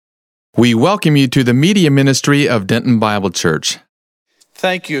We welcome you to the media ministry of Denton Bible Church.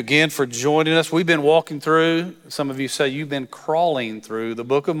 Thank you again for joining us. We've been walking through, some of you say you've been crawling through the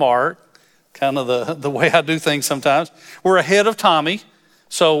book of Mark, kind of the way I do things sometimes. We're ahead of Tommy,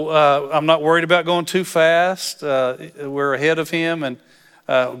 so I'm not worried about going too fast. We're ahead of him,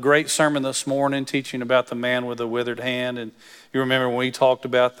 and great sermon this morning teaching about the man with the withered hand. And you remember when we talked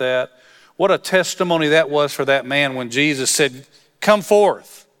about that? What a testimony that was for that man when Jesus said, "Come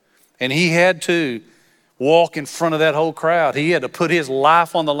forth." And he had to walk in front of that whole crowd. He had to put his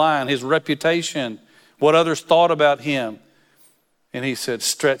life on the line, his reputation, what others thought about him. And he said,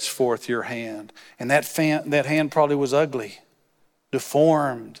 "Stretch forth your hand." And that hand probably was ugly,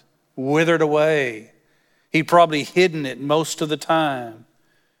 deformed, withered away. He'd probably hidden it most of the time.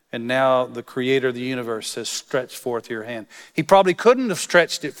 And now the creator of the universe says, "Stretch forth your hand." He probably couldn't have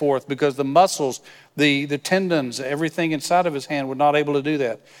stretched it forth because the muscles, the tendons, everything inside of his hand were not able to do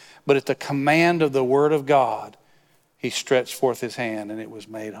that. But at the command of the word of God, he stretched forth his hand and it was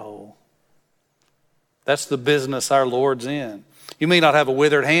made whole. That's the business our Lord's in. You may not have a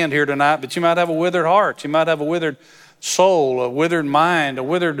withered hand here tonight, but you might have a withered heart. You might have a withered soul, a withered mind, a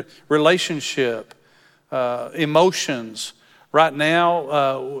withered relationship, emotions. Right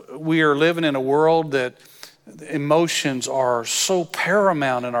now, we are living in a world that emotions are so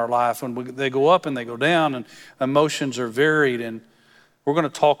paramount in our life. When they go up and they go down, and emotions are varied. And we're going to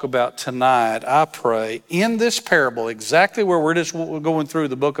talk about tonight, I pray, in this parable, exactly where we're going through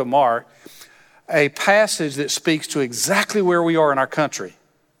the book of Mark, a passage that speaks to exactly where we are in our country.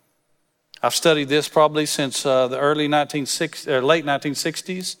 I've studied this probably since the late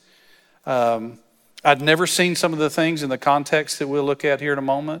 1960s. I'd never seen some of the things in the context that we'll look at here in a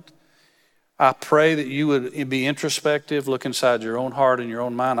moment. I pray that you would be introspective, look inside your own heart and your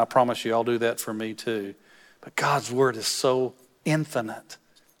own mind. I promise you I'll do that for me too. But God's word is so infinite.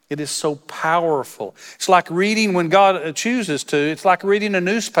 It is so powerful. It's like reading when God chooses to. It's like reading a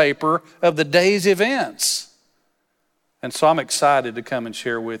newspaper of the day's events. And so I'm excited to come and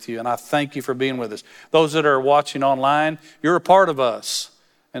share with you. And I thank you for being with us. Those that are watching online, you're a part of us.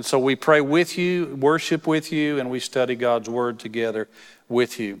 And so we pray with you, worship with you, and we study God's word together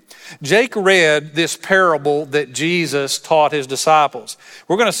with you. Jake read this parable that Jesus taught his disciples.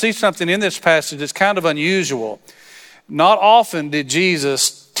 We're going to see something in this passage that's kind of unusual. Not often did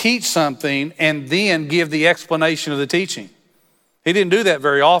Jesus teach something and then give the explanation of the teaching. He didn't do that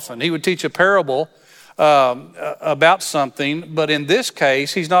very often. He would teach a parable about something, but in this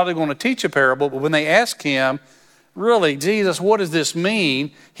case, he's not going to teach a parable, but when they ask him, "Really, Jesus, what does this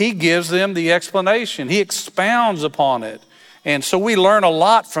mean?" he gives them the explanation. He expounds upon it. And so we learn a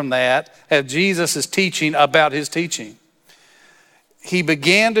lot from that as Jesus is teaching about his teaching. He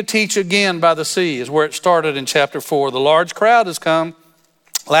began to teach again by the sea, is where it started in chapter 4. The large crowd has come.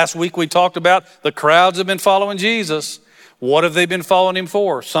 Last week we talked about the crowds have been following Jesus. What have they been following him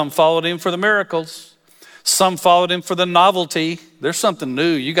for? Some followed him for the miracles. Some followed him for the novelty. There's something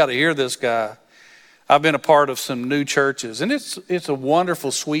new. You got to hear this guy. I've been a part of some new churches, and it's a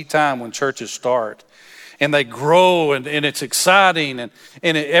wonderful, sweet time when churches start. And they grow, and it's exciting, and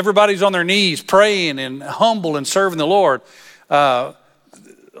everybody's on their knees praying and humble and serving the Lord.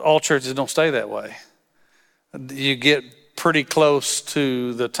 All churches don't stay that way. You get pretty close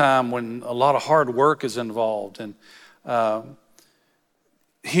to the time when a lot of hard work is involved. And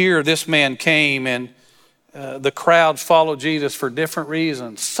here this man came, and the crowd followed Jesus for different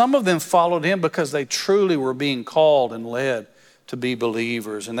reasons. Some of them followed him because they truly were being called and led to be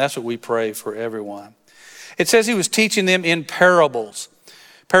believers. And that's what we pray for everyone. It says he was teaching them in parables.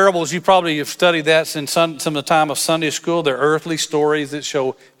 Parables, you probably have studied that since some of the time of Sunday school. They're earthly stories that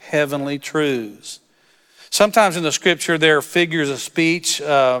show heavenly truths. Sometimes in the scripture, there are figures of speech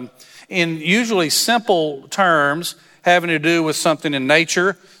in usually simple terms having to do with something in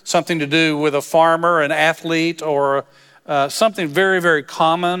nature, something to do with a farmer, an athlete, or something very, very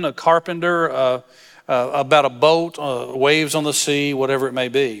common, a carpenter, about a boat, waves on the sea, whatever it may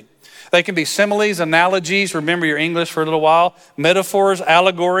be. They can be similes, analogies. Remember your English for a little while. Metaphors,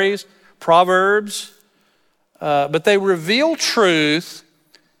 allegories, proverbs. But they reveal truth.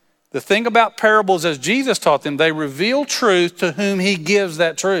 The thing about parables, as Jesus taught them, they reveal truth to whom he gives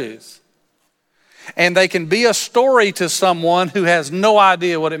that truth. And they can be a story to someone who has no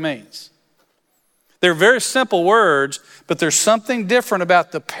idea what it means. They're very simple words, but there's something different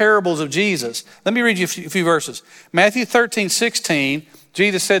about the parables of Jesus. Let me read you a few verses. Matthew 13:16.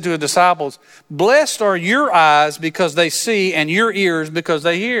 Jesus said to his disciples, "Blessed are your eyes because they see, and your ears because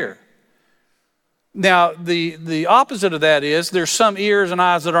they hear." Now, the opposite of that is there's some ears and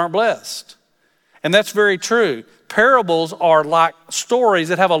eyes that aren't blessed. And that's very true. Parables are like stories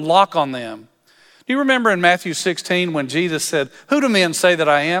that have a lock on them. Do you remember in Matthew 16 when Jesus said, "Who do men say that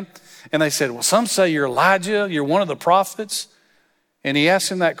I am?" And they said, "Well, some say you're Elijah, you're one of the prophets." And he asked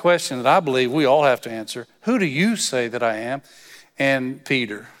him that question that I believe we all have to answer. "Who do you say that I am?" And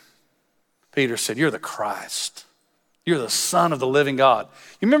Peter said, "You're the Christ. You're the Son of the living God."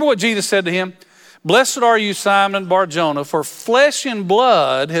 You remember what Jesus said to him? "Blessed are you, Simon Bar-Jonah, for flesh and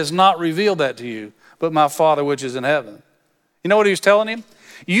blood has not revealed that to you, but my Father which is in heaven." You know what he was telling him?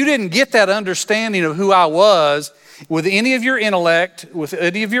 You didn't get that understanding of who I was with any of your intellect, with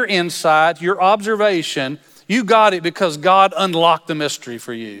any of your insight, your observation. You got it because God unlocked the mystery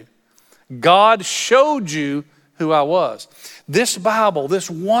for you. God showed you who I was. This Bible, this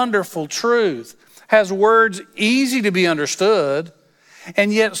wonderful truth, has words easy to be understood,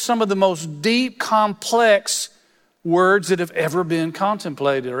 and yet some of the most deep, complex words that have ever been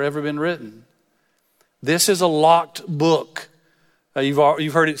contemplated or ever been written. This is a locked book.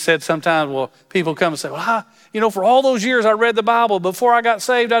 You've heard it said sometimes, well, people come and say, "Well, for all those years I read the Bible. Before I got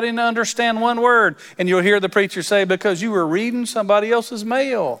saved, I didn't understand one word." And you'll hear the preacher say, "Because you were reading somebody else's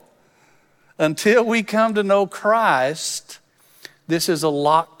mail." Until we come to know Christ, this is a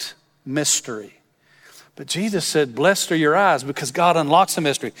locked mystery. But Jesus said, "Blessed are your eyes," because God unlocks the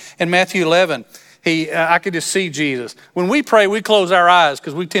mystery. In Matthew 11, I could just see Jesus. When we pray, we close our eyes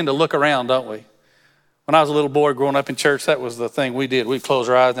because we tend to look around, don't we? When I was a little boy growing up in church, that was the thing we did. We'd close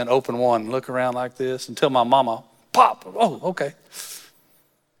our eyes and then open one and look around like this until my mama, pop, oh, okay.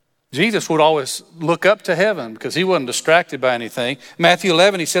 Jesus would always look up to heaven because he wasn't distracted by anything. Matthew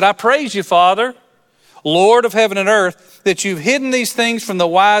 11, he said, "I praise you, Father, Lord of heaven and earth, that you've hidden these things from the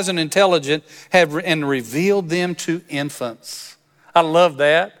wise and intelligent and revealed them to infants." I love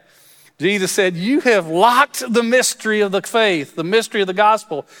that. Jesus said, "You have locked the mystery of the faith, the mystery of the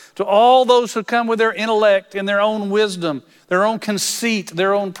gospel, to all those who come with their intellect and their own wisdom, their own conceit,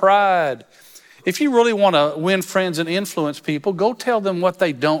 their own pride." If you really want to win friends and influence people, go tell them what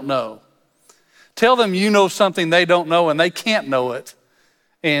they don't know. Tell them you know something they don't know and they can't know it.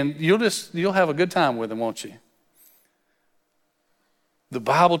 And you'll have a good time with them, won't you? The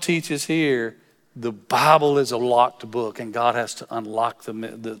Bible teaches here, the Bible is a locked book, and God has to unlock the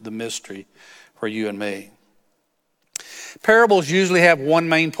mystery for you and me. Parables usually have one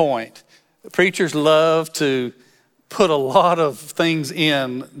main point. Preachers love to put a lot of things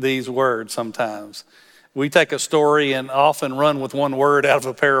in these words sometimes. We take a story and often run with one word out of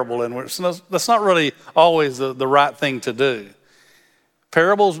a parable, and that's not really always the right thing to do.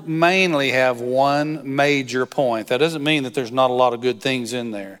 Parables mainly have one major point. That doesn't mean that there's not a lot of good things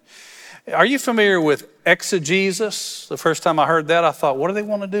in there. Are you familiar with exegesis? The first time I heard that, I thought, what do they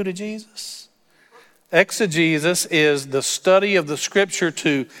want to do to Jesus? Exegesis is the study of the scripture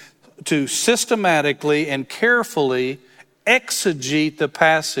to systematically and carefully exegete the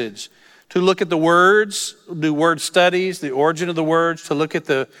passage, to look at the words, do word studies, the origin of the words, to look at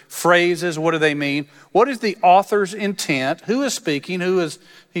the phrases, what do they mean? What is the author's intent? Who is speaking? Who is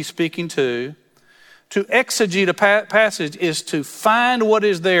he speaking to? To exegete a passage is to find what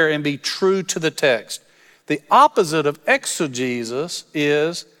is there and be true to the text. The opposite of exegesis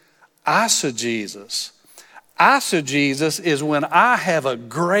is eisegesis. Eisegesis is when I have a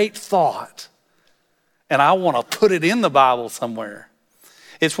great thought and I want to put it in the Bible somewhere.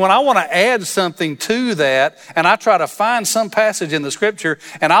 It's when I want to add something to that and I try to find some passage in the scripture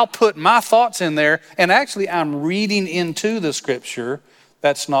and I'll put my thoughts in there and actually I'm reading into the scripture.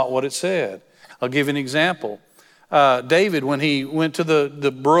 That's not what it said. I'll give you an example. David, when he went to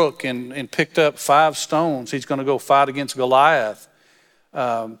the brook and picked up 5 stones, he's going to go fight against Goliath.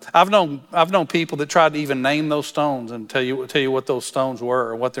 I've known people that tried to even name those stones and tell you what those stones were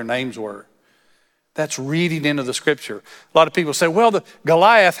or what their names were. That's reading into the scripture. A lot of people say, well,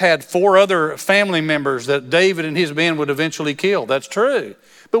 Goliath had 4 other family members that David and his men would eventually kill. That's true.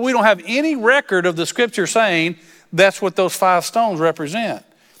 But we don't have any record of the scripture saying that's what those 5 stones represent.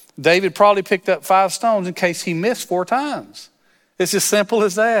 David probably picked up 5 stones in case he missed 4 times. It's as simple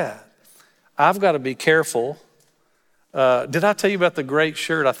as that. I've got to be careful. Did I tell you about the great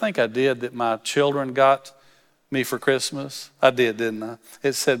shirt? I think I did, that my children got me for Christmas. I did, didn't I?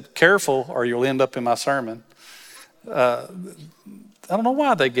 It said, "Careful or you'll end up in my sermon." I don't know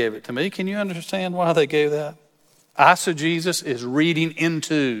why they gave it to me. Can you understand why they gave that? Eisegesis is reading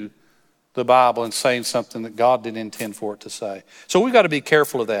into the Bible and saying something that God didn't intend for it to say. So we've got to be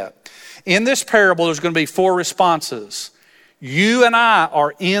careful of that. In this parable, there's going to be 4 responses. You and I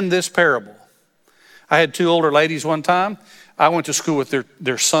are in this parable. I had 2 older ladies one time. I went to school with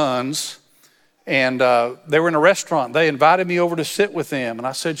their sons. And they were in a restaurant. They invited me over to sit with them. And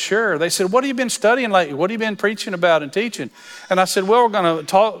I said, sure. They said, what have you been studying lately? What have you been preaching about and teaching? And I said, well, we're going to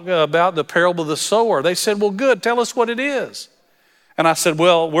talk about the parable of the sower. They said, well, good. Tell us what it is. And I said,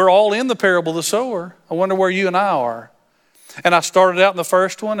 well, we're all in the parable of the sower. I wonder where you and I are. And I started out in the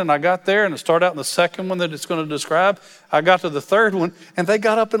first one, and I got there, and I started out in the second one that it's going to describe. I got to the third one, and they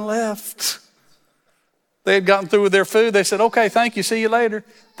got up and left. They had gotten through with their food. They said, okay, thank you, see you later.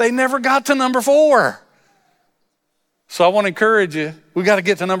 They never got to number 4. So I want to encourage you, we got to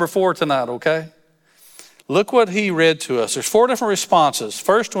get to number 4 tonight, okay? Look what he read to us. There's 4 different responses.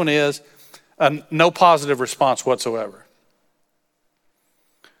 First one is no positive response whatsoever.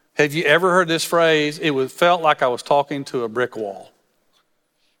 Have you ever heard this phrase? It felt like I was talking to a brick wall.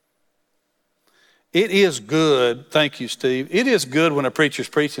 It is good, thank you, Steve. It is good when a preacher's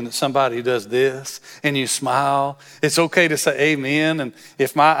preaching that somebody does this and you smile. It's okay to say amen. And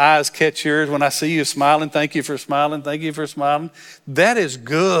if my eyes catch yours when I see you smiling, thank you for smiling, thank you for smiling. That is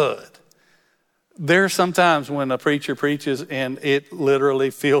good. There are sometimes when a preacher preaches and it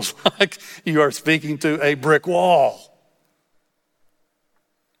literally feels like you are speaking to a brick wall.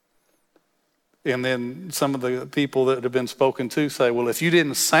 And then some of the people that have been spoken to say, well, if you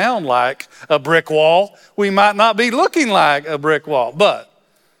didn't sound like a brick wall, we might not be looking like a brick wall. But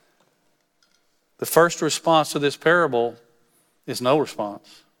the first response to this parable is no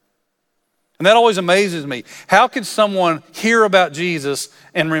response. And that always amazes me. How can someone hear about Jesus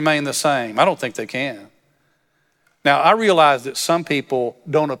and remain the same? I don't think they can. Now, I realize that some people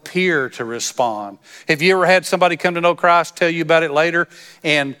don't appear to respond. Have you ever had somebody come to know Christ, tell you about it later,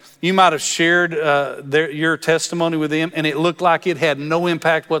 and you might have shared your testimony with them, and it looked like it had no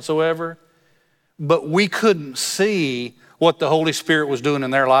impact whatsoever, but we couldn't see what the Holy Spirit was doing in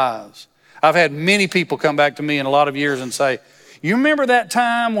their lives? I've had many people come back to me in a lot of years and say, you remember that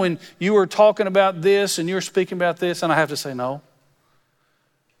time when you were talking about this and you were speaking about this? And I have to say, no.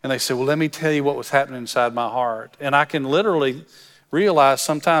 And they said, well, let me tell you what was happening inside my heart. And I can literally realize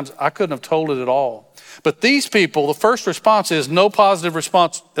sometimes I couldn't have told it at all. But these people, the first response is no positive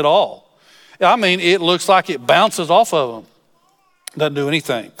response at all. I mean, it looks like it bounces off of them. Doesn't do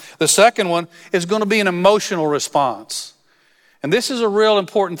anything. The second one is going to be an emotional response. And this is a real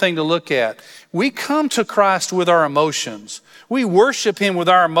important thing to look at. We come to Christ with our emotions. We worship him with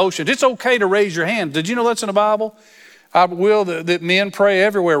our emotions. It's okay to raise your hand. Did you know that's in the Bible? I will that men pray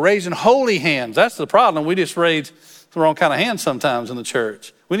everywhere, raising holy hands. That's the problem. We just raise the wrong kind of hands sometimes in the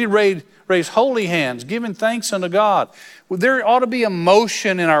church. We need to raise holy hands, giving thanks unto God. Well, there ought to be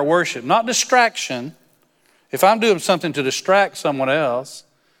emotion in our worship, not distraction. If I'm doing something to distract someone else,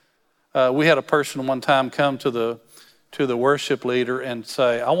 we had a person one time come to the worship leader and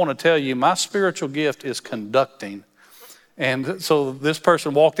say, I want to tell you, my spiritual gift is conducting. And so this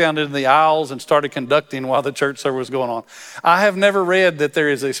person walked down into the aisles and started conducting while the church service was going on. I have never read that there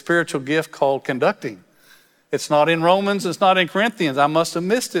is a spiritual gift called conducting. It's not in Romans, it's not in Corinthians. I must have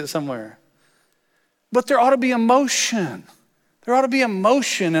missed it somewhere. But there ought to be emotion. There ought to be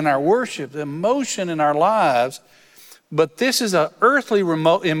emotion in our worship, emotion in our lives. But this is an earthly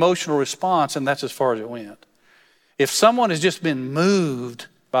emotional response, and that's as far as it went. If someone has just been moved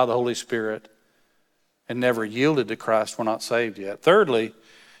by the Holy Spirit and never yielded to Christ, we're not saved yet. Thirdly,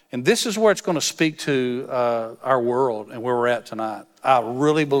 and this is where it's going to speak to our world and where we're at tonight. I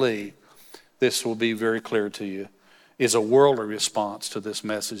really believe this will be very clear to you, is a worldly response to this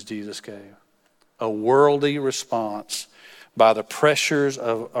message Jesus gave. A worldly response by the pressures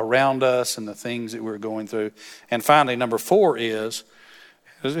around us and the things that we're going through. And finally, number 4 is,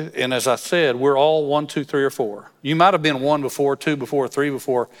 and as I said, we're all 1, 2, 3, or 4. You might have been 1 before, 2 before, 3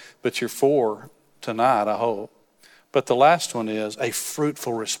 before, but you're 4 tonight, I hope. But the last one is a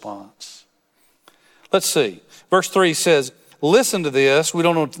fruitful response. Let's see. Verse 3 says, listen to this. We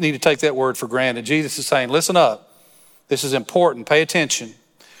don't need to take that word for granted. Jesus is saying, listen up. This is important. Pay attention.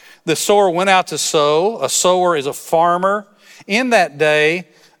 The sower went out to sow. A sower is a farmer. In that day,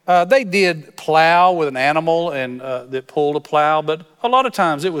 they did plow with an animal and that pulled a plow, but a lot of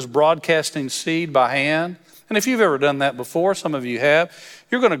times it was broadcasting seed by hand. And if you've ever done that before, some of you have,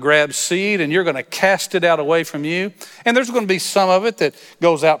 you're going to grab seed and you're going to cast it out away from you. And there's going to be some of it that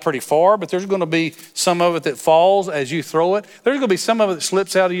goes out pretty far, but there's going to be some of it that falls as you throw it. There's going to be some of it that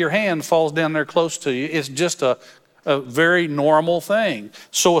slips out of your hand and falls down there close to you. It's just a very normal thing.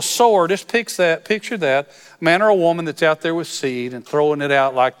 So a sower, just picture that, man or a woman that's out there with seed and throwing it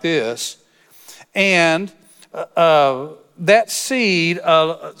out like this. And that seed,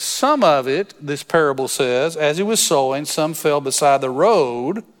 some of it, this parable says, as he was sowing, some fell beside the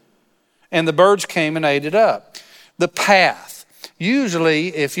road, and the birds came and ate it up. The path.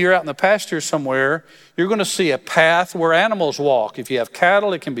 Usually, if you're out in the pasture somewhere, you're going to see a path where animals walk. If you have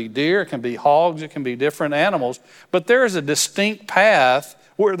cattle, it can be deer, it can be hogs, it can be different animals. But there is a distinct path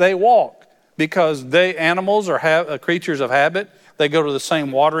where they walk because animals are creatures of habit. They go to the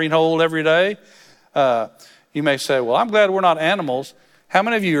same watering hole every day. You may say, well, I'm glad we're not animals. How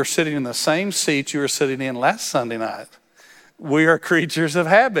many of you are sitting in the same seat you were sitting in last Sunday night? We are creatures of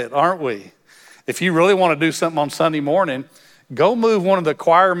habit, aren't we? If you really want to do something on Sunday morning, go move one of the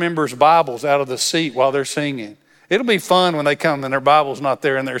choir members' Bibles out of the seat while they're singing. It'll be fun when they come and their Bible's not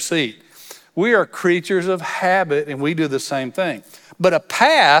there in their seat. We are creatures of habit, and we do the same thing. But a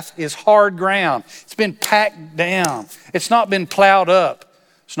path is hard ground. It's been packed down. It's not been plowed up.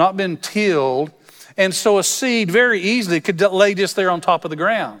 It's not been tilled. And so a seed very easily could lay just there on top of the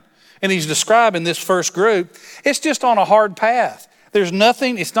ground. And he's describing this first group. It's just on a hard path. There's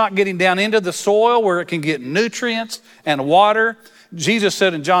nothing, it's not getting down into the soil where it can get nutrients and water. Jesus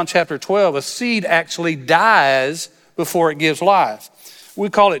said in John chapter 12, a seed actually dies before it gives life. We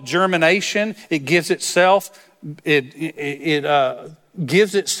call it germination. It gives itself, gives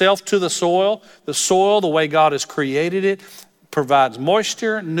itself to the soil. The soil, the way God has created it, provides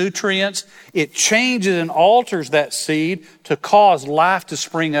moisture, nutrients. It changes and alters that seed to cause life to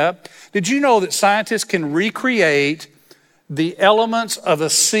spring up. Did you know that scientists can recreate the elements of a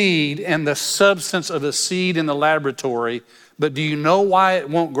seed and the substance of a seed in the laboratory, but do you know why it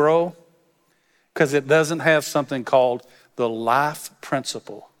won't grow? Because it doesn't have something called the life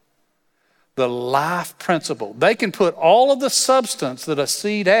principle. The life principle. They can put all of the substance that a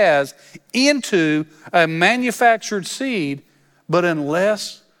seed has into a manufactured seed, but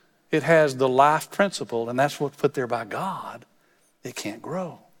unless it has the life principle, and that's what's put there by God, it can't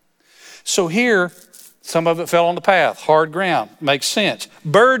grow. So here, some of it fell on the path, hard ground, makes sense.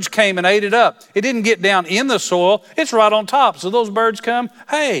 Birds came and ate it up. It didn't get down in the soil, it's right on top. So those birds come,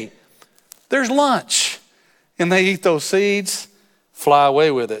 hey, there's lunch. And they eat those seeds, fly away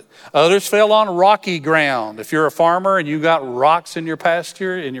with it. Others fell on rocky ground. If you're a farmer and you got rocks in your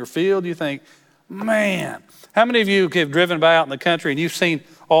pasture, in your field, you think, man, how many of you have driven by out in the country and you've seen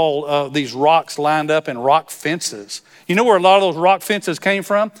all these rocks lined up in rock fences? You know where a lot of those rock fences came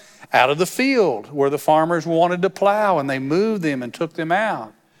from? Out of the field where the farmers wanted to plow, and they moved them and took them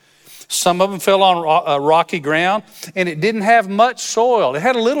out. Some of them fell on rocky ground, and it didn't have much soil. It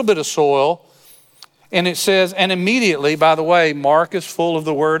had a little bit of soil, and it says, and immediately, by the way, Mark is full of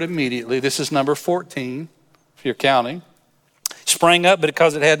the word immediately. This is number 14, if you're counting. Sprang up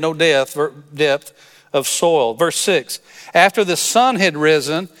because it had no depth of soil. Verse 6, after the sun had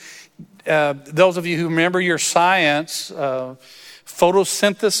risen, those of you who remember your science,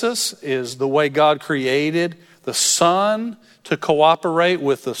 photosynthesis is the way God created the sun to cooperate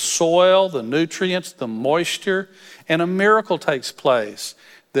with the soil, the nutrients, the moisture, and a miracle takes place.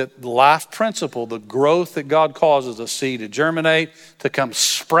 That life principle, the growth that God causes a seed to germinate, to come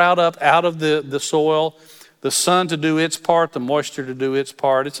sprout up out of the soil, the sun to do its part, the moisture to do its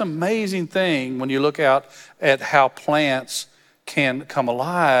part. It's an amazing thing when you look out at how plants can come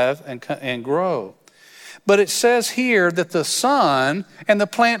alive and grow. But it says here that the sun and the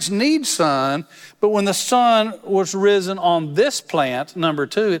plants need sun, but when the sun was risen on this plant, number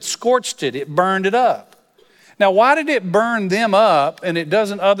 2, it scorched it, it burned it up. Now, why did it burn them up and it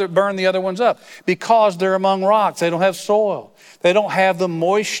doesn't burn the other ones up? Because they're among rocks. They don't have soil. They don't have the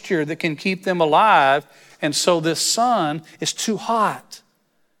moisture that can keep them alive. And so this sun is too hot.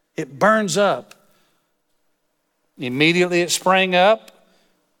 It burns up. Immediately it sprang up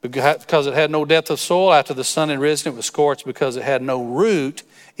because it had no depth of soil. After the sun had risen, it was scorched because it had no root.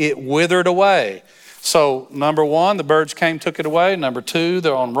 It withered away. So number 1, the birds came, took it away. Number 2,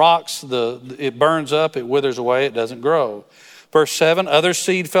 they're on rocks. It burns up, it withers away, it doesn't grow. Verse 7, other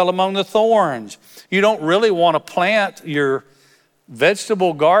seed fell among the thorns. You don't really want to plant your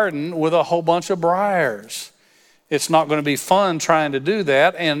vegetable garden with a whole bunch of briars. It's not going to be fun trying to do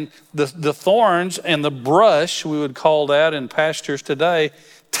that. And the thorns and the brush, we would call that in pastures today,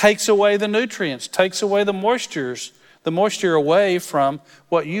 takes away the nutrients, takes away the moisture away from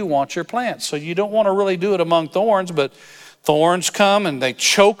what you want your plants. So you don't want to really do it among thorns, but thorns come and they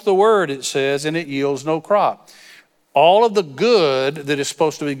choke the word, it says, and it yields no crop. All of the good that is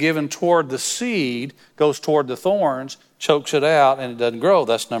supposed to be given toward the seed goes toward the thorns, chokes it out, and it doesn't grow.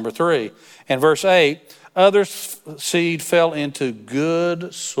 That's number 3. And verse 8, other seed fell into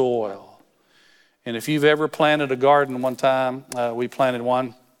good soil. And if you've ever planted a garden one time, we planted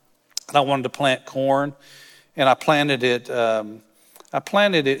one, and I wanted to plant corn. And I planted it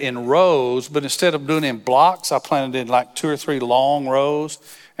in rows, but instead of doing it in blocks, I planted it in like 2 or 3 long rows,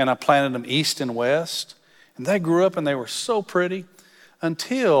 and I planted them east and west. And they grew up and they were so pretty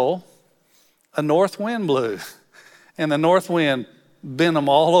until a north wind blew. And the north wind bent them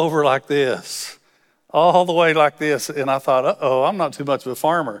all over like this, all the way like this. And I thought, uh-oh, I'm not too much of a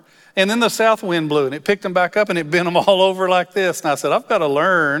farmer. And then the south wind blew and it picked them back up and it bent them all over like this. And I said, I've got to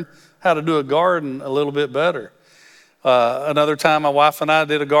learn how to do a garden a little bit better. Another time, my wife and I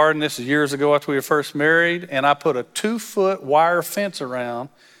did a garden. This is years ago after we were first married. And I put a 2-foot wire fence around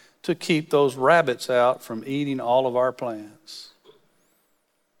to keep those rabbits out from eating all of our plants.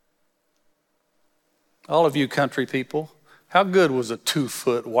 All of you country people, how good was a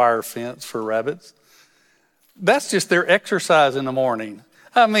 2-foot wire fence for rabbits? That's just their exercise in the morning.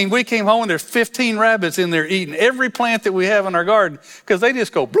 I mean, we came home and there's 15 rabbits in there eating every plant that we have in our garden because they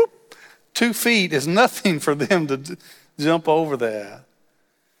just go bloop. 2 feet is nothing for them to jump over that.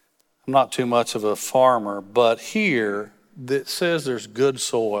 I'm not too much of a farmer, but here it says there's good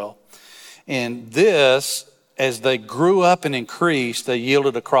soil. And this, as they grew up and increased, they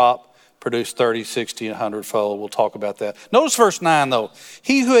yielded a crop, produced 30, 60, and 100-fold. We'll talk about that. Notice verse 9, though.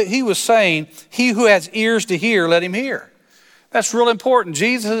 He was saying, he who has ears to hear, let him hear. That's real important.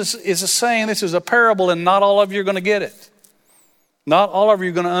 Jesus is saying this is a parable and not all of you are going to get it. Not all of you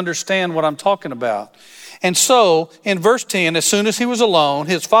are going to understand what I'm talking about. And so, in verse 10, as soon as he was alone,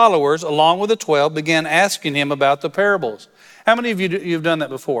 his followers, along with the 12, began asking him about the parables. How many of you you've done that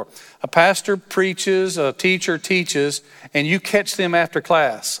before? A pastor preaches, a teacher teaches, and you catch them after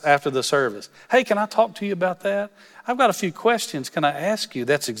class, after the service. Hey, can I talk to you about that? I've got a few questions. Can I ask you?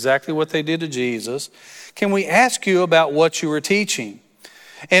 That's exactly what they did to Jesus. Can we ask you about what you were teaching?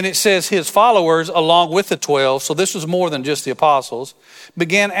 And it says his followers, along with the 12, so this was more than just the apostles,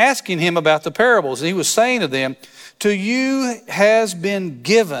 began asking him about the parables. And he was saying to them, to you has been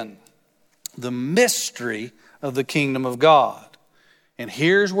given the mystery of the kingdom of God. And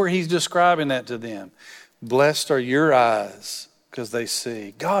here's where he's describing that to them. Blessed are your eyes because they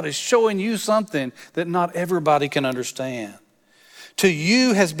see. God is showing you something that not everybody can understand. To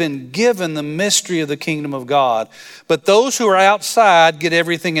you has been given the mystery of the kingdom of God. But those who are outside get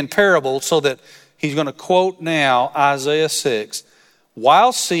everything in parables, so that he's going to quote now Isaiah 6.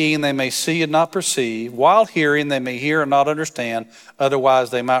 While seeing, they may see and not perceive. While hearing, they may hear and not understand.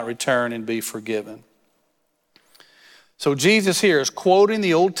 Otherwise, they might return and be forgiven. So Jesus here is quoting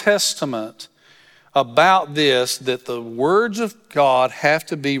the Old Testament about this, that the words of God have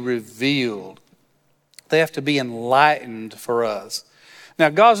to be revealed. They have to be enlightened for us. Now,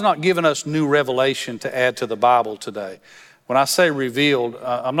 God's not given us new revelation to add to the Bible today. When I say revealed,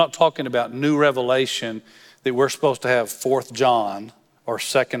 I'm not talking about new revelation that we're supposed to have 4th John or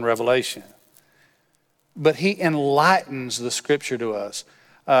 2nd Revelation. But he enlightens the scripture to us.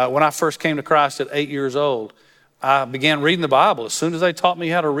 When I first came to Christ at 8 years old, I began reading the Bible. As soon as they taught me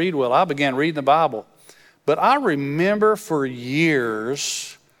how to read well, I began reading the Bible. But I remember for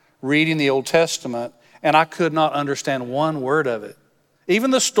years reading the Old Testament, and I could not understand one word of it. Even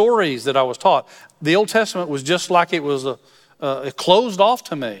the stories that I was taught, the Old Testament was just like it was closed off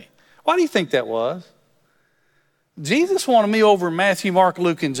to me. Why do you think that was? Jesus wanted me over Matthew, Mark,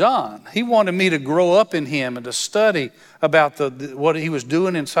 Luke, and John. He wanted me to grow up in him and to study about what he was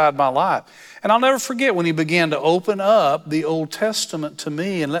doing inside my life. And I'll never forget when he began to open up the Old Testament to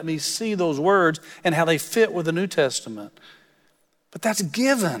me and let me see those words and how they fit with the New Testament. But that's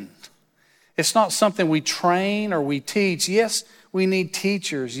given. It's not something we train or we teach. Yes, we need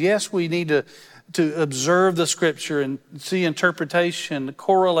teachers. Yes, we need to observe the scripture and see interpretation,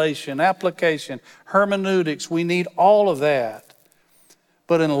 correlation, application, hermeneutics. We need all of that.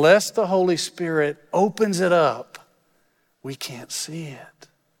 But unless the Holy Spirit opens it up, we can't see it.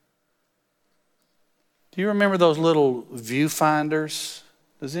 Do you remember those little viewfinders?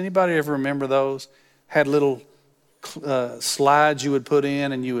 Does anybody ever remember those? Had little slides you would put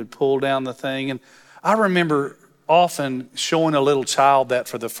in and you would pull down the thing. And I remember often showing a little child that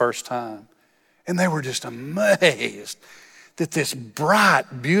for the first time. And they were just amazed that this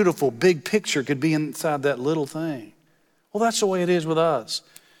bright, beautiful, big picture could be inside that little thing. Well, that's the way it is with us.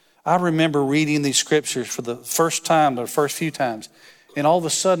 I remember reading these scriptures for the first time, the first few times, and all of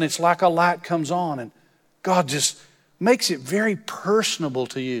a sudden it's like a light comes on and God just makes it very personable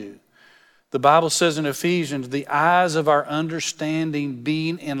to you. The Bible says in Ephesians, the eyes of our understanding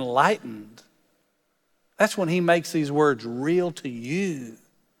being enlightened. That's when he makes these words real to you.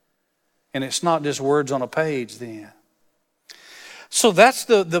 And it's not just words on a page then. So that's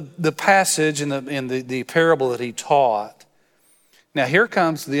the passage and the parable that he taught. Now here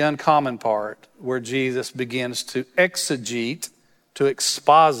comes the uncommon part where Jesus begins to exegete, to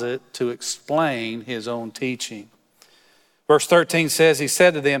exposit, to explain his own teaching. Verse 13 says, he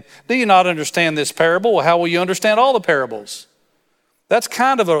said to them, do you not understand this parable? Well, how will you understand all the parables? That's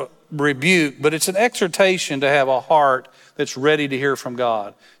kind of a rebuke, but it's an exhortation to have a heart that's ready to hear from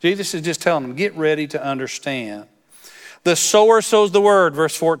God. Jesus is just telling them, get ready to understand. The sower sows the word,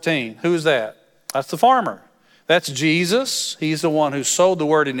 verse 14. Who is that? That's the farmer. That's Jesus. He's the one who sowed the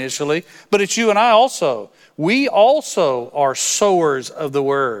word initially, but it's you and I also. We also are sowers of the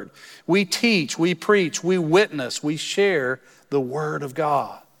word. We teach, we preach, we witness, we share the word of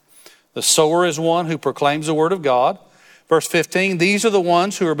God. The sower is one who proclaims the word of God. Verse 15, these are the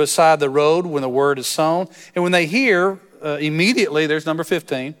ones who are beside the road when the word is sown. And when they hear, immediately, there's number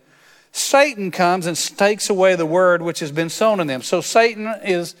 15, Satan comes and takes away the word which has been sown in them. So Satan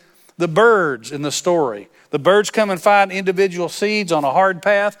is the birds in the story. The birds come and find individual seeds on a hard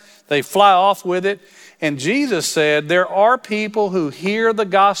path. They fly off with it. And Jesus said there are people who hear the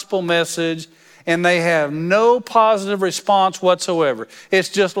gospel message and they have no positive response whatsoever. It's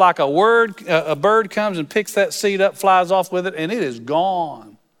just like a bird comes and picks that seed up, flies off with it, and it is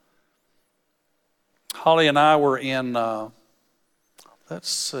gone. Holly and I were in, let's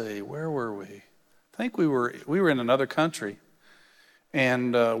see, where were we? I think we were in another country.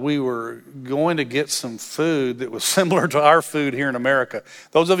 And we were going to get some food that was similar to our food here in America.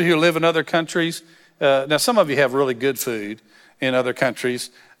 Those of you who live in other countries, now some of you have really good food in other countries.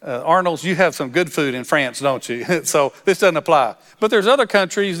 Arnold's, you have some good food in France, don't you? So this doesn't apply. But there's other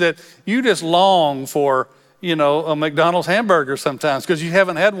countries that you just long for, a McDonald's hamburger sometimes because you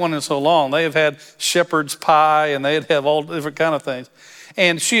haven't had one in so long. They have had shepherd's pie and they'd have all different kind of things.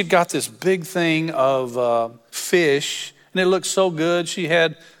 And she had got this big thing of fish. And it looked so good. She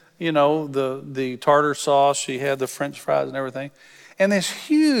had, the tartar sauce. She had the French fries and everything. And this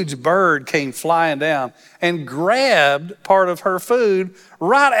huge bird came flying down and grabbed part of her food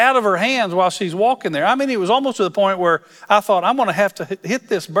right out of her hands while she's walking there. I mean, it was almost to the point where I thought, I'm going to have to hit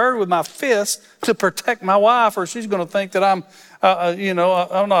this bird with my fist to protect my wife, or she's going to think that I'm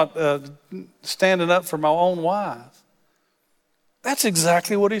not standing up for my own wife. That's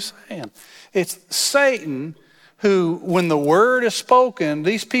exactly what he's saying. It's Satan who, when the word is spoken,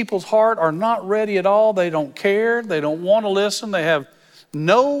 these people's heart are not ready at all. They don't care. They don't want to listen. They have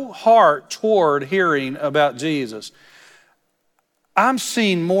no heart toward hearing about Jesus. I'm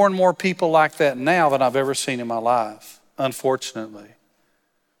seeing more and more people like that now than I've ever seen in my life, unfortunately.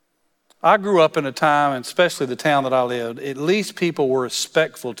 I grew up in a time, and especially the town that I lived, at least people were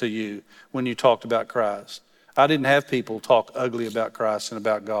respectful to you when you talked about Christ. I didn't have people talk ugly about Christ and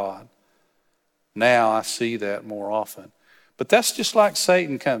about God. Now I see that more often. But that's just like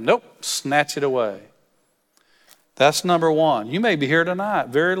Satan comes. Nope, snatch it away. That's number one. You may be here tonight,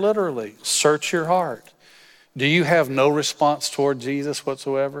 very literally. Search your heart. Do you have no response toward Jesus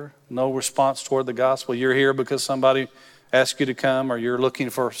whatsoever? No response toward the gospel? You're here because somebody asked you to come, or you're looking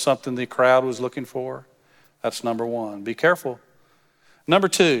for something the crowd was looking for? That's number one. Be careful. Number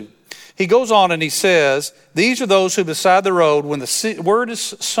two, he goes on and he says, these are those who beside the road, when the word is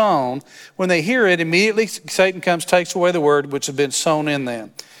sown, when they hear it, immediately Satan comes, takes away the word which has been sown in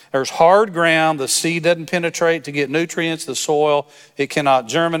them. There's hard ground. The seed doesn't penetrate to get nutrients. The soil, it cannot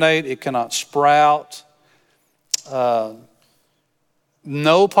germinate. It cannot sprout. No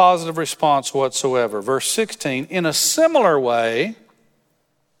positive response whatsoever. Verse 16, in a similar way,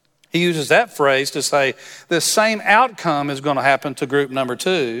 he uses that phrase to say the same outcome is going to happen to group number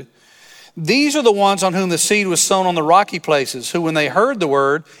two. These are the ones on whom the seed was sown on the rocky places, who when they heard the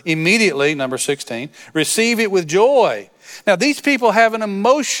word, immediately, number 16, receive it with joy. Now, these people have an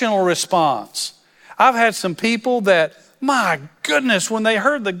emotional response. I've had some people that, my goodness, when they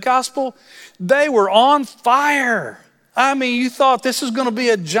heard the gospel, they were on fire. I mean, you thought this is going to be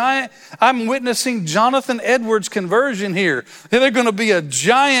a giant. I'm witnessing Jonathan Edwards' conversion here. They're going to be a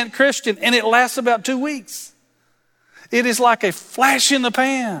giant Christian, and it lasts about 2 weeks. It is like a flash in the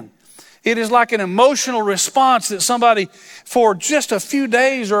pan. It is like an emotional response that somebody, for just a few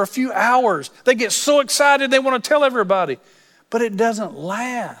days or a few hours, they get so excited they want to tell everybody. But it doesn't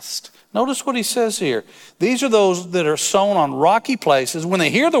last. Notice what he says here. These are those that are sown on rocky places. When they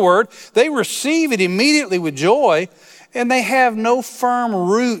hear the word, they receive it immediately with joy, and they have no firm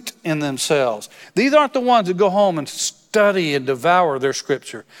root in themselves. These aren't the ones that go home and study and devour their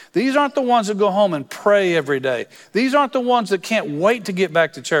scripture. These aren't the ones that go home and pray every day. These aren't the ones that can't wait to get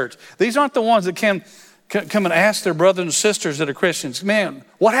back to church. These aren't the ones that can come and ask their brothers and sisters that are Christians, man,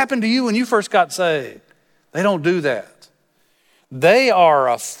 what happened to you when you first got saved? They don't do that. They are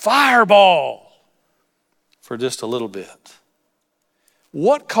a fireball for just a little bit.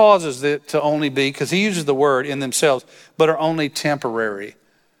 What causes it to only be, because he uses the word in themselves, but are only temporary?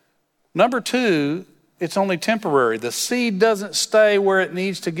 Number two, it's only temporary. The seed doesn't stay where it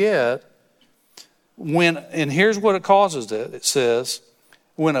needs to get. And here's what it causes it. It says,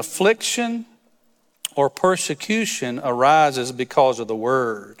 when affliction or persecution arises because of the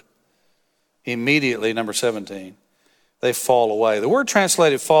word, immediately, number 17, they fall away. The word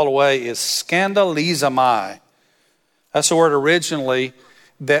translated fall away is scandalizomai. That's the word originally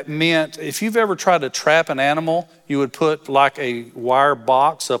that meant, if you've ever tried to trap an animal, you would put like a wire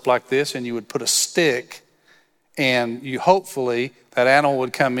box up like this, and you would put a stick, and you hopefully that animal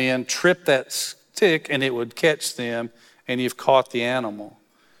would come in, trip that stick, and it would catch them, and you've caught the animal.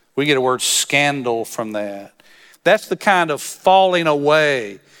 We get a word scandal from that. That's the kind of falling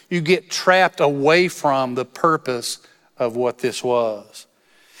away. You get trapped away from the purpose of what this was.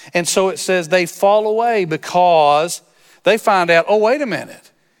 And so it says they fall away because they find out, oh, wait a minute.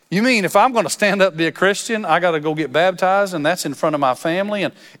 You mean if I'm going to stand up and be a Christian, I got to go get baptized, and that's in front of my family,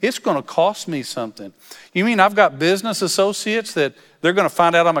 and it's going to cost me something. You mean I've got business associates that they're going to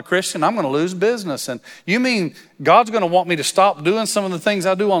find out I'm a Christian, I'm going to lose business. And you mean God's going to want me to stop doing some of the things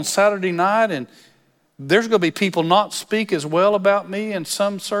I do on Saturday night, and there's going to be people not speak as well about me in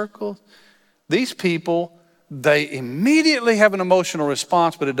some circles? These people, they immediately have an emotional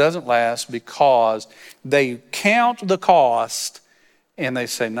response, but it doesn't last because they count the cost and they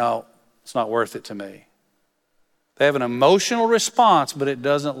say, no, it's not worth it to me. They have an emotional response, but it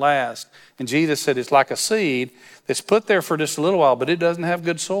doesn't last. And Jesus said it's like a seed that's put there for just a little while, but it doesn't have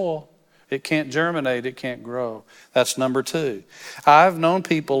good soil. It can't germinate, it can't grow. That's number 2. I've known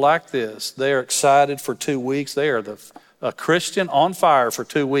people like this. They are excited for 2 weeks. They are a Christian on fire for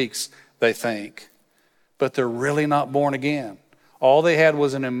 2 weeks, they think. But they're really not born again. All they had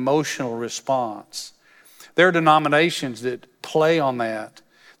was an emotional response. There are denominations that play on that.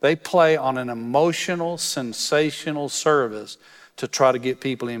 They play on an emotional, sensational service to try to get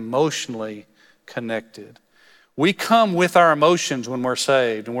people emotionally connected. We come with our emotions when we're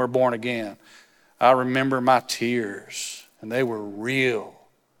saved and we're born again. I remember my tears, and they were real.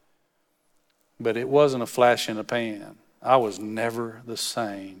 But it wasn't a flash in the pan. I was never the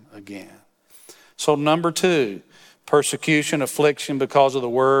same again. So number 2, persecution, affliction because of the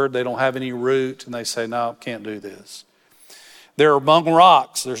word. They don't have any root, and they say, no, can't do this. They're among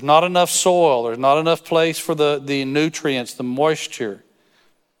rocks. There's not enough soil. There's not enough place for the nutrients, the moisture.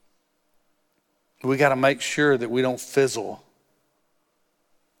 We got to make sure that we don't fizzle.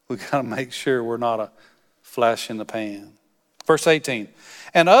 We got to make sure we're not a flash in the pan. Verse 18,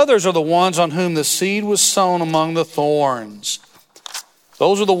 and others are the ones on whom the seed was sown among the thorns.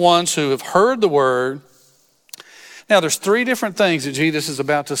 Those are the ones who have heard the word. Now, there's 3 different things that Jesus is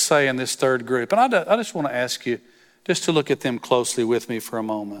about to say in this third group. And I just want to ask you just to look at them closely with me for a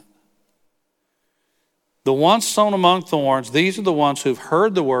moment. The ones sown among thorns, these are the ones who've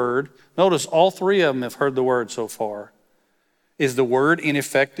heard the word. Notice all 3 of them have heard the word so far. Is the word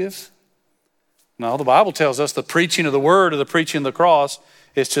ineffective? No, the Bible tells us the preaching of the word or the preaching of the cross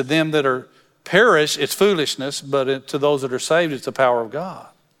is to them that are perish, it's foolishness, but to those that are saved, it's the power of God.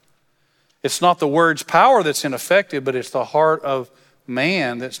 It's not the word's power that's ineffective, but it's the heart of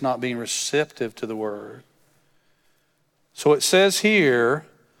man that's not being receptive to the word. So it says here,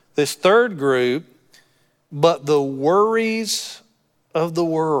 this third group, but the worries of the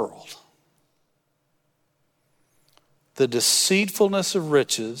world, the deceitfulness of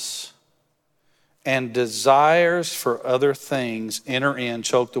riches, and desires for other things enter in,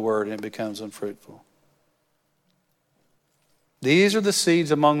 choke the word, and it becomes unfruitful. These are the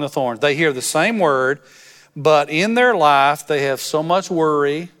seeds among the thorns. They hear the same word, but in their life they have so much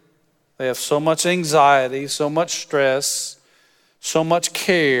worry, they have so much anxiety, so much stress, so much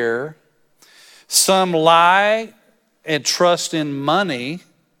care. Some lie and trust in money.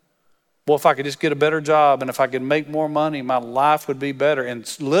 Well, if I could just get a better job and if I could make more money, my life would be better.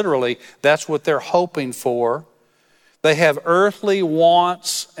 And literally, that's what they're hoping for. They have earthly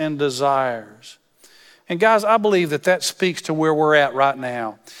wants and desires. And guys, I believe that speaks to where we're at right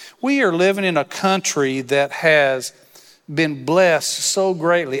now. We are living in a country that has been blessed so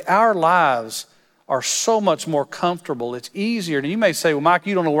greatly. Our lives are so much more comfortable. It's easier. And you may say, well, Mike,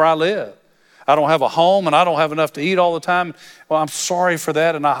 you don't know where I live. I don't have a home and I don't have enough to eat all the time. Well, I'm sorry for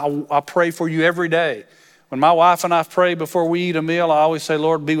that, and I pray for you every day. When my wife and I pray before we eat a meal, I always say,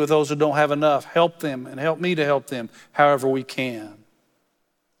 Lord, be with those who don't have enough. Help them and help me to help them however we can.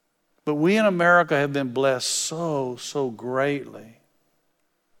 But we in America have been blessed so greatly.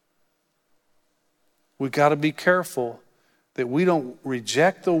 We've got to be careful that we don't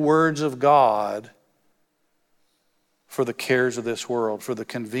reject the words of God for the cares of this world, for the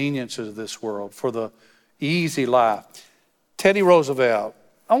conveniences of this world, for the easy life. Teddy Roosevelt,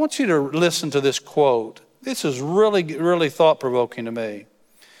 I want you to listen to this quote. This is really, really thought-provoking to me.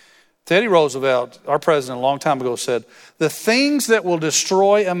 Teddy Roosevelt, our president a long time ago, said, the things that will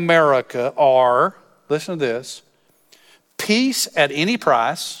destroy America are, listen to this, peace at any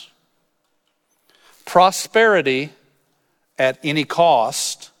price, prosperity at any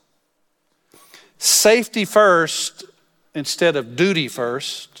cost, safety first instead of duty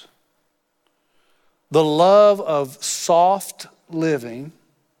first, the love of soft living,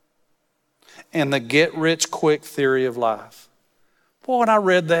 and the get-rich-quick theory of life. Boy, when I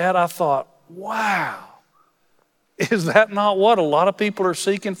read that, I thought, wow, is that not what a lot of people are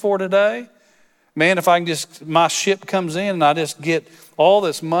seeking for today? Man, if I can just, my ship comes in and I just get all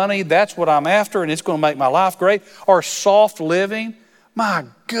this money, that's what I'm after, and it's going to make my life great. Or soft living. My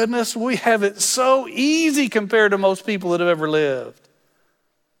goodness, we have it so easy compared to most people that have ever lived.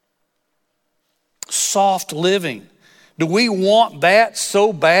 Soft living. Do we want that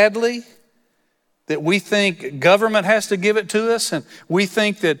so badly that we think government has to give it to us, and we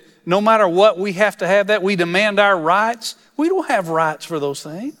think that no matter what we have to have that, we demand our rights? We don't have rights for those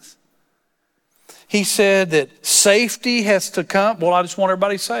things. He said that safety has to come. Well, I just want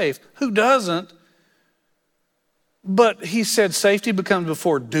everybody safe. Who doesn't? But he said safety becomes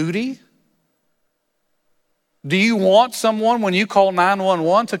before duty. Do you want someone, when you call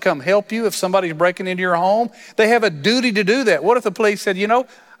 911, to come help you if somebody's breaking into your home? They have a duty to do that. What if the police said,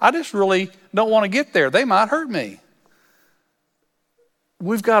 I just really don't want to get there. They might hurt me.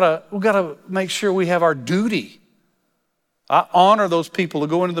 We've got to make sure we have our duty. I honor those people who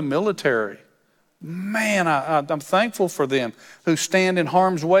go into the military. Man, I'm thankful for them who stand in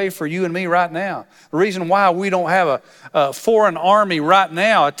harm's way for you and me right now. The reason why we don't have a foreign army right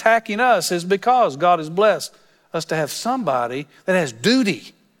now attacking us is because God has blessed us to have somebody that has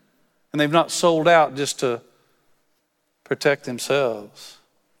duty, and they've not sold out just to protect themselves.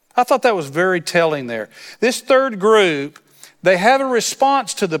 I thought that was very telling there. This third group, they have a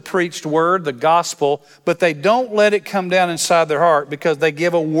response to the preached word, the gospel, but they don't let it come down inside their heart because they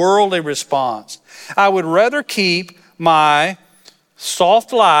give a worldly response. I would rather keep my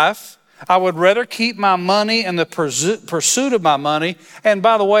soft life. I would rather keep my money and the pursuit of my money. And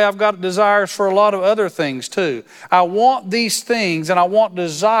by the way, I've got desires for a lot of other things too. I want these things, and I want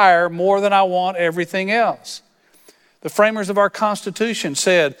desire more than I want everything else. The framers of our Constitution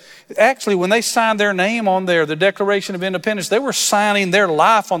said, actually, when they signed their name on there, the Declaration of Independence, they were signing their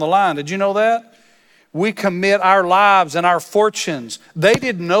life on the line. Did you know that? We commit our lives and our fortunes. They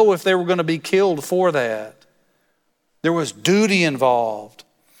didn't know if they were going to be killed for that. There was duty involved.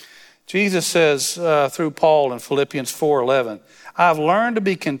 Jesus says through Paul in Philippians 4:11, I've learned to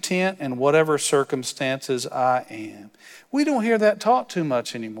be content in whatever circumstances I am. We don't hear that taught too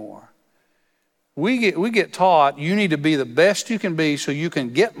much anymore. We get taught you need to be the best you can be so you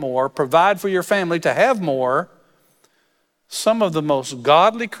can get more, provide for your family to have more. Some of the most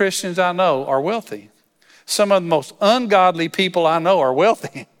godly Christians I know are wealthy. Some of the most ungodly people I know are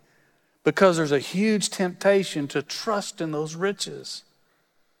wealthy because there's a huge temptation to trust in those riches.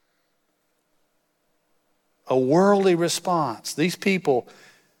 A worldly response. These people,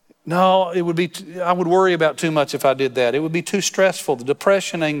 no, I would worry about too much if I did that. It would be too stressful. The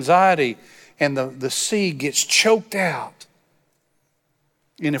depression, anxiety, and the seed gets choked out.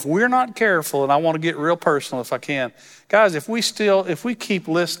 And if we're not careful, and I want to get real personal if I can, guys, if we keep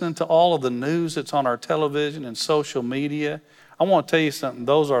listening to all of the news that's on our television and social media, I want to tell you something,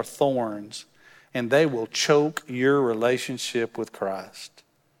 those are thorns, and they will choke your relationship with Christ.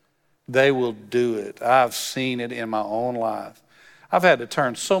 They will do it. I've seen it in my own life. I've had to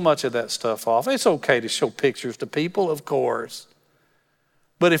turn so much of that stuff off. It's okay to show pictures to people, of course.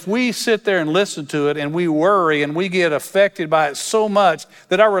 But if we sit there and listen to it and we worry and we get affected by it so much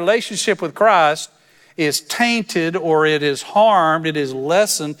that our relationship with Christ is tainted or it is harmed, it is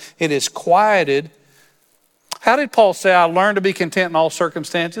lessened, it is quieted. How did Paul say, I learned to be content in all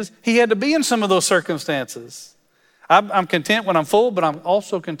circumstances? He had to be in some of those circumstances. I'm content when I'm full, but I'm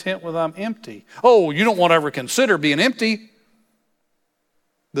also content when I'm empty. Oh, you don't want to ever consider being empty.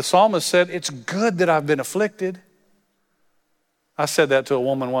 The psalmist said, it's good that I've been afflicted. I said that to a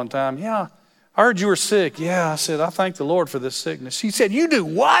woman one time. Yeah, I heard you were sick. Yeah, I said, I thank the Lord for this sickness. She said, you do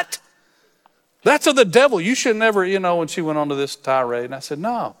what? That's of the devil. You should never, when she went on to this tirade. And I said,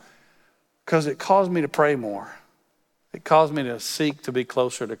 no, because it caused me to pray more. It caused me to seek to be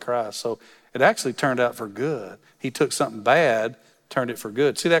closer to Christ. So it actually turned out for good. He took something bad, turned it for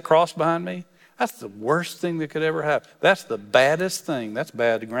good. See that cross behind me? That's the worst thing that could ever happen. That's the baddest thing. That's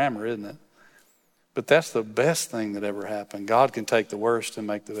bad grammar, isn't it? But that's the best thing that ever happened. God can take the worst and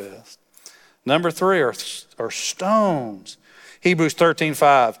make the best. Number 3 are stones. Hebrews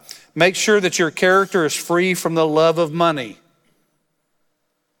 13:5. Make sure that your character is free from the love of money.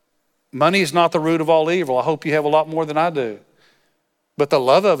 Money is not the root of all evil. I hope you have a lot more than I do. But the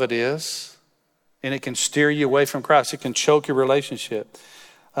love of it is, and it can steer you away from Christ. It can choke your relationship.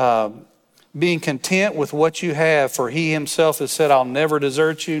 Being content with what you have, for he himself has said, I'll never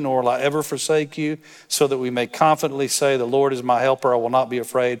desert you, nor will I ever forsake you, so that we may confidently say, the Lord is my helper, I will not be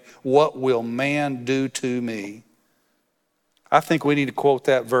afraid. What will man do to me? I think we need to quote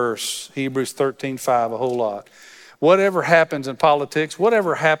that verse, Hebrews 13:5, a whole lot. Whatever happens in politics,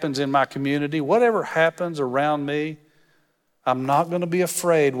 whatever happens in my community, whatever happens around me, I'm not going to be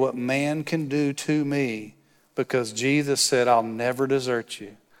afraid what man can do to me, because Jesus said, I'll never desert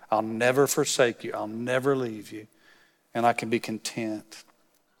you. I'll never forsake you. I'll never leave you. And I can be content.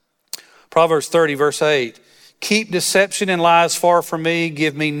 Proverbs 30, verse 8. Keep deception and lies far from me.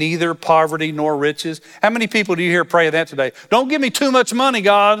 Give me neither poverty nor riches. How many people do you hear pray that today? Don't give me too much money,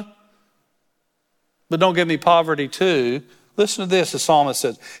 God. But don't give me poverty too. Listen to this, the psalmist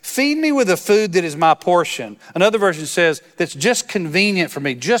says, feed me with the food that is my portion. Another version says, that's just convenient for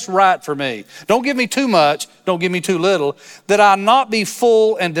me, just right for me. Don't give me too much, don't give me too little, that I not be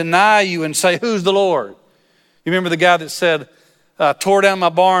full and deny you and say, who's the Lord? You remember the guy that said, I tore down my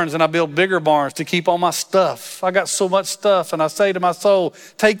barns and I built bigger barns to keep all my stuff. I got so much stuff, and I say to my soul,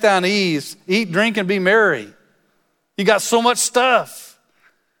 take thine ease, eat, drink, and be merry. You got so much stuff.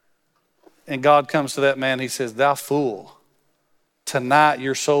 And God comes to that man, he says, thou fool. Tonight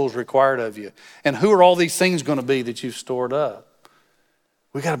your soul's required of you. And who are all these things going to be that you've stored up?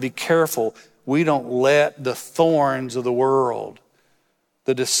 We got to be careful. We don't let the thorns of the world,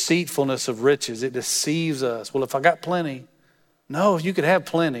 the deceitfulness of riches, it deceives us. Well, if I got plenty. No, you could have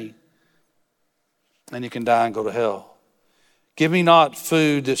plenty and you can die and go to hell. Give me not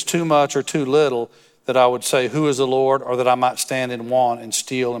food that's too much or too little, that I would say, who is the Lord? Or that I might stand in want and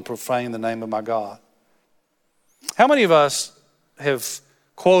steal and profane the name of my God. How many of us have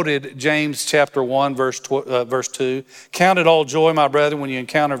quoted James chapter 1, verse 2. Count it all joy, my brethren, when you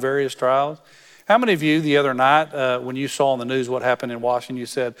encounter various trials. How many of you the other night, when you saw on the news what happened in Washington, you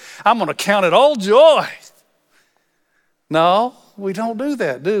said, I'm going to count it all joy? No, we don't do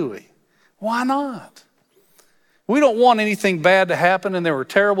that, do we? Why not? We don't want anything bad to happen, and there were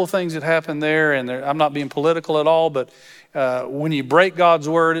terrible things that happened there, and I'm not being political at all, but when you break God's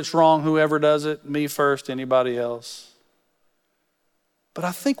word, it's wrong, whoever does it, me first, anybody else. But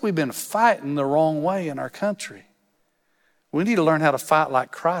I think we've been fighting the wrong way in our country. We need to learn how to fight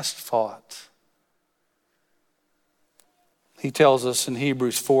like Christ fought. He tells us in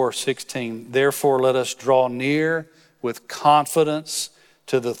Hebrews 4:16, therefore let us draw near with confidence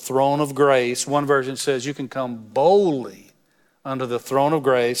to the throne of grace. One version says you can come boldly under the throne of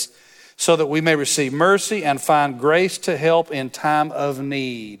grace so that we may receive mercy and find grace to help in time of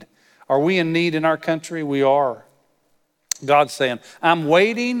need. Are we in need in our country? We are. God's saying, I'm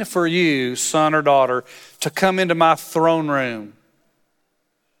waiting for you, son or daughter, to come into my throne room.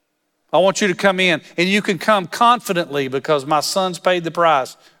 I want you to come in, and you can come confidently because my son's paid the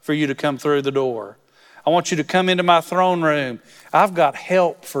price for you to come through the door. I want you to come into my throne room. I've got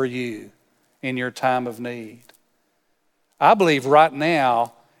help for you in your time of need. I believe right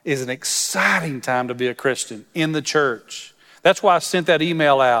now is an exciting time to be a Christian in the church. That's why I sent that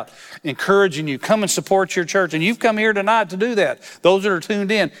email out encouraging you, come and support your church. And you've come here tonight to do that. Those that are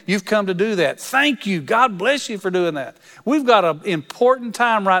tuned in, you've come to do that. Thank you. God bless you for doing that. We've got an important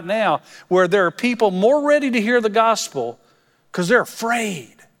time right now where there are people more ready to hear the gospel because they're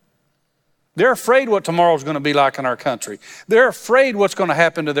afraid. They're afraid what tomorrow's going to be like in our country. They're afraid what's going to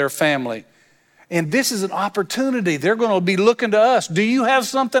happen to their family. And this is an opportunity. They're going to be looking to us. Do you have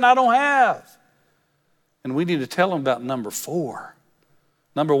something I don't have? And we need to tell them about number 4.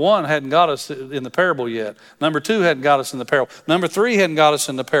 Number 1 hadn't got us in the parable yet. Number 2 hadn't got us in the parable. Number 3 hadn't got us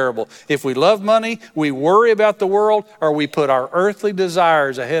in the parable. If we love money, we worry about the world, or we put our earthly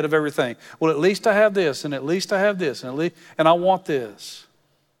desires ahead of everything. Well, at least I have this, and at least I have this, and I want this.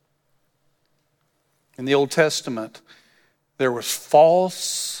 In the Old Testament, there was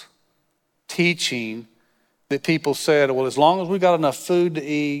false teaching that people said, well, as long as we got enough food to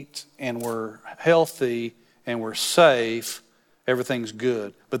eat and we're healthy and we're safe, everything's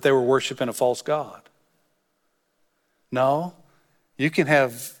good. But they were worshiping a false god. No, you can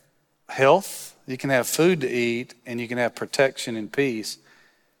have health, you can have food to eat, and you can have protection and peace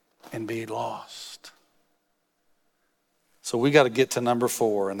and be lost. So we got to get to number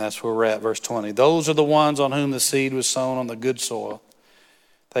 4, and that's where we're at, verse 20. Those are the ones on whom the seed was sown on the good soil.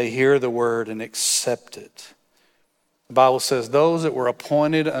 They hear the word and accept it. The Bible says those that were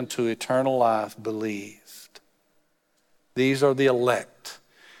appointed unto eternal life believed. These are the elect.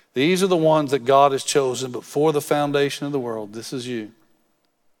 These are the ones that God has chosen before the foundation of the world. This is you.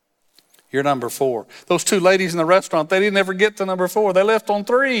 You're number 4. Those 2 ladies in the restaurant, they didn't ever get to number 4. They left on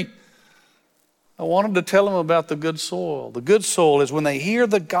 3. I wanted to tell them about the good soil. The good soil is when they hear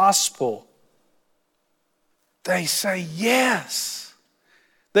the gospel, they say yes.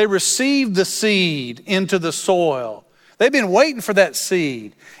 They receive the seed into the soil. They've been waiting for that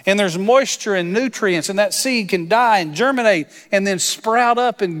seed. And there's moisture and nutrients, and that seed can die and germinate and then sprout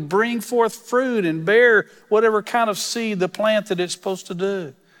up and bring forth fruit and bear whatever kind of seed the plant that it's supposed to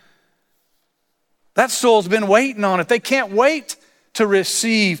do. That soil's been waiting on it. They can't wait to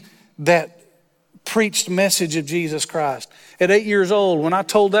receive that preached message of Jesus Christ. At 8 years old, when I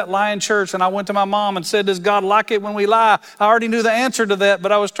told that lie in church and I went to my mom and said, does God like it when we lie? I already knew the answer to that,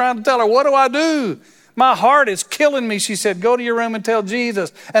 but I was trying to tell her, what do I do? My heart is killing me. She said, go to your room and tell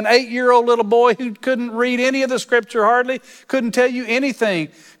Jesus. An 8-year-old little boy who couldn't read any of the scripture hardly, couldn't tell you anything,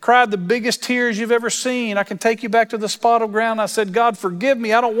 cried the biggest tears you've ever seen. I can take you back to the spot of ground. I said, God, forgive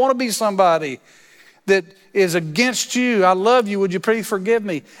me. I don't want to be somebody that is against you. I love you. Would you please forgive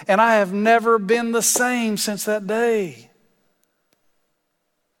me? And I have never been the same since that day.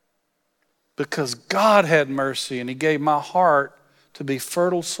 Because God had mercy and He gave my heart to be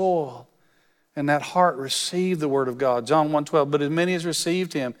fertile soil. And that heart received the word of God. John 1:12, but as many as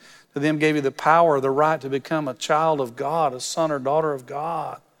received Him, to them gave He the power, the right to become a child of God, a son or daughter of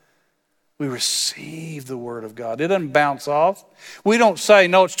God. We receive the word of God. It doesn't bounce off. We don't say,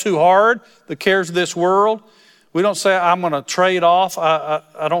 no, it's too hard, the cares of this world. We don't say, I'm going to trade off. I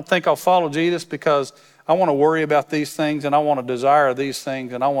don't think I'll follow Jesus because I want to worry about these things and I want to desire these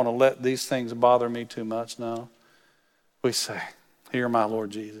things and I want to let these things bother me too much. No. We say, here, my Lord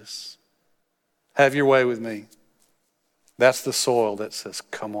Jesus. Have your way with me. That's the soil that says,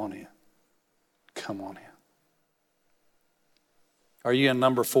 come on in. Come on in. Are you in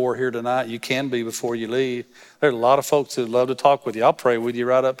number 4 here tonight? You can be before you leave. There's a lot of folks that love to talk with you. I'll pray with you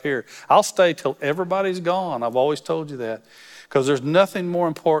right up here. I'll stay till everybody's gone. I've always told you that. Because there's nothing more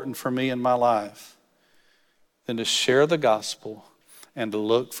important for me in my life than to share the gospel and to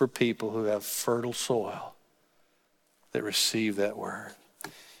look for people who have fertile soil that receive that word.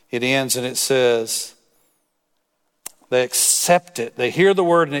 It ends and it says, they accept it. They hear the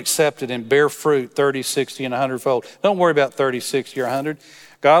word and accept it and bear fruit 30, 60, and 100-fold. Don't worry about 30, 60, or 100.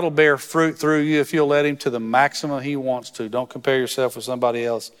 God will bear fruit through you if you'll let Him to the maximum He wants to. Don't compare yourself with somebody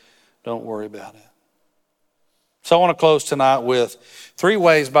else. Don't worry about it. So I want to close tonight with 3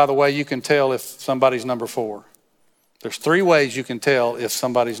 ways, by the way, you can tell if somebody's number 4. There's 3 ways you can tell if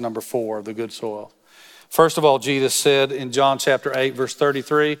somebody's number 4, the good soil. First of all, Jesus said in John chapter 8, verse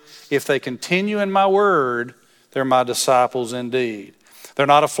 33, if they continue in my word, they're my disciples indeed. They're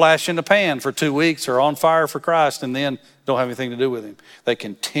not a flash in the pan for 2 weeks or on fire for Christ and then don't have anything to do with Him. They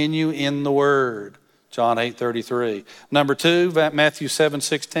continue in the word. John 8:33. Number 2, Matthew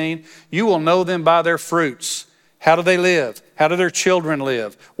 7:16. You will know them by their fruits. How do they live? How do their children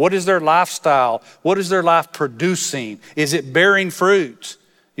live? What is their lifestyle? What is their life producing? Is it bearing fruit?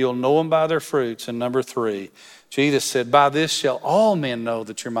 You'll know them by their fruits. And number 3, Jesus said, by this shall all men know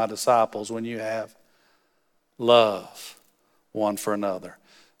that you're my disciples when you have love one for another.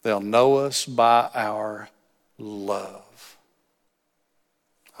 They'll know us by our love.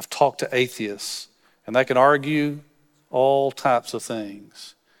 I've talked to atheists, and they can argue all types of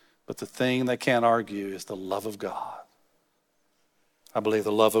things, but the thing they can't argue is the love of God. I believe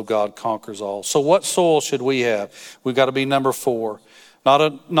the love of God conquers all. So what soil should we have? We've got to be number 4. Not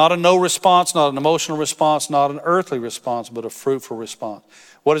a no response, not an emotional response, not an earthly response, but a fruitful response.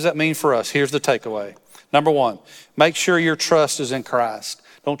 What does that mean for us? Here's the takeaway. Number 1, make sure your trust is in Christ.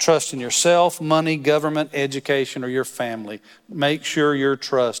 Don't trust in yourself, money, government, education, or your family. Make sure your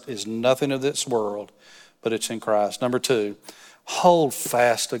trust is nothing of this world, but it's in Christ. Number 2, hold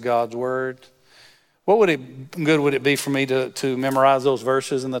fast to God's word. What good would it be for me to memorize those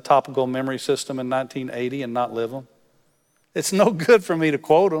verses in the topical memory system in 1980 and not live them? It's no good for me to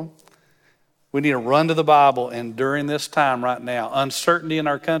quote them. We need to run to the Bible, and during this time right now, uncertainty in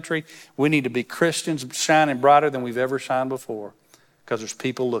our country, we need to be Christians shining brighter than we've ever shined before because there's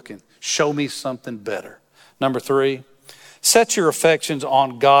people looking. Show me something better. Number 3, set your affections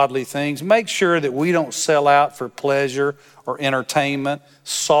on godly things. Make sure that we don't sell out for pleasure or entertainment.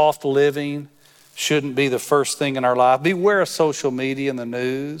 Soft living shouldn't be the first thing in our life. Beware of social media and the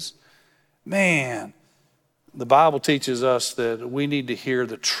news. Man, the Bible teaches us that we need to hear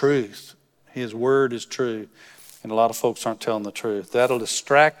the truth. His word is true. And a lot of folks aren't telling the truth. That'll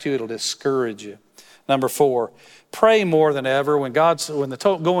distract you. It'll discourage you. Number 4, pray more than ever. When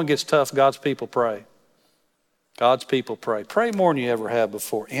the going gets tough, God's people pray. God's people pray. Pray more than you ever have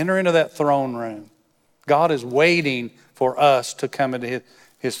before. Enter into that throne room. God is waiting for us to come into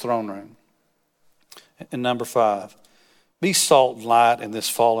his throne room. And number 5, be salt and light in this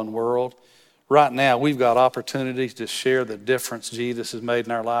fallen world. Right now, we've got opportunities to share the difference Jesus has made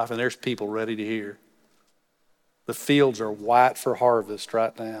in our life, and there's people ready to hear. The fields are white for harvest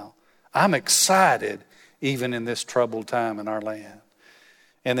right now. I'm excited even in this troubled time in our land.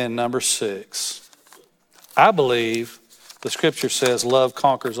 And then number 6, I believe the scripture says love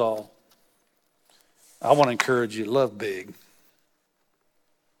conquers all. I want to encourage you, love big.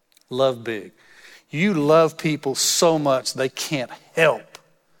 Love big. You love people so much they can't help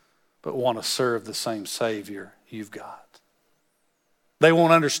but want to serve the same Savior you've got. They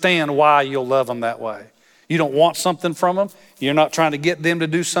won't understand why you'll love them that way. You don't want something from them. You're not trying to get them to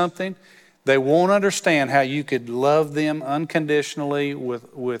do something. They won't understand how you could love them unconditionally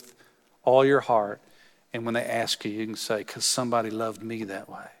with all your heart. And when they ask you, you can say, because somebody loved me that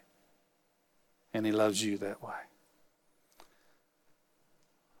way. And he loves you that way.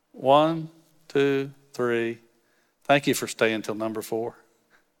 1, 2, 3. Thank you for staying till number 4.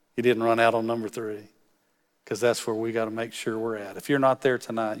 You didn't run out on number 3. Because that's where we got to make sure we're at. If you're not there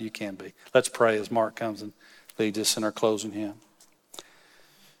tonight, you can be. Let's pray as Mark comes and leads us in our closing hymn.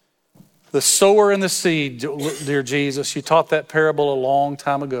 The sower and the seed, dear Jesus, you taught that parable a long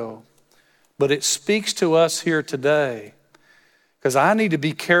time ago. But it speaks to us here today. Because I need to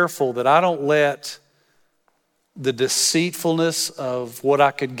be careful that I don't let the deceitfulness of what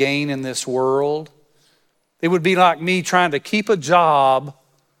I could gain in this world. It would be like me trying to keep a job,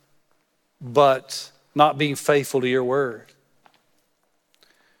 but not being faithful to your word.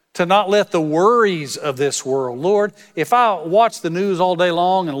 To not let the worries of this world. Lord, if I watched the news all day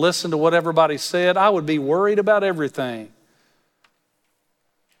long and listened to what everybody said, I would be worried about everything.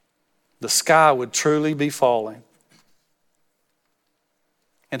 The sky would truly be falling.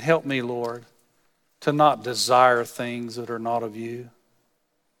 And help me, Lord, to not desire things that are not of you.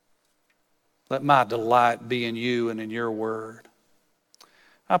 Let my delight be in you and in your word.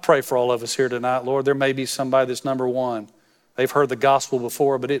 I pray for all of us here tonight, Lord. There may be somebody that's number 1. They've heard the gospel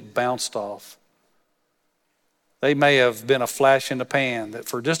before, but it bounced off. They may have been a flash in the pan that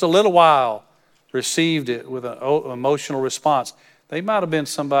for just a little while received it with an emotional response. They might have been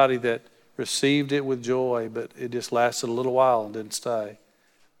somebody that received it with joy, but it just lasted a little while and didn't stay.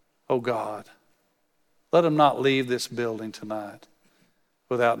 Oh God, let them not leave this building tonight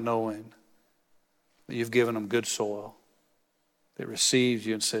without knowing that you've given them good soil that receives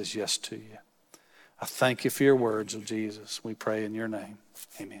you and says yes to you. I thank you for your words, of Jesus. We pray in your name.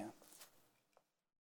 Amen.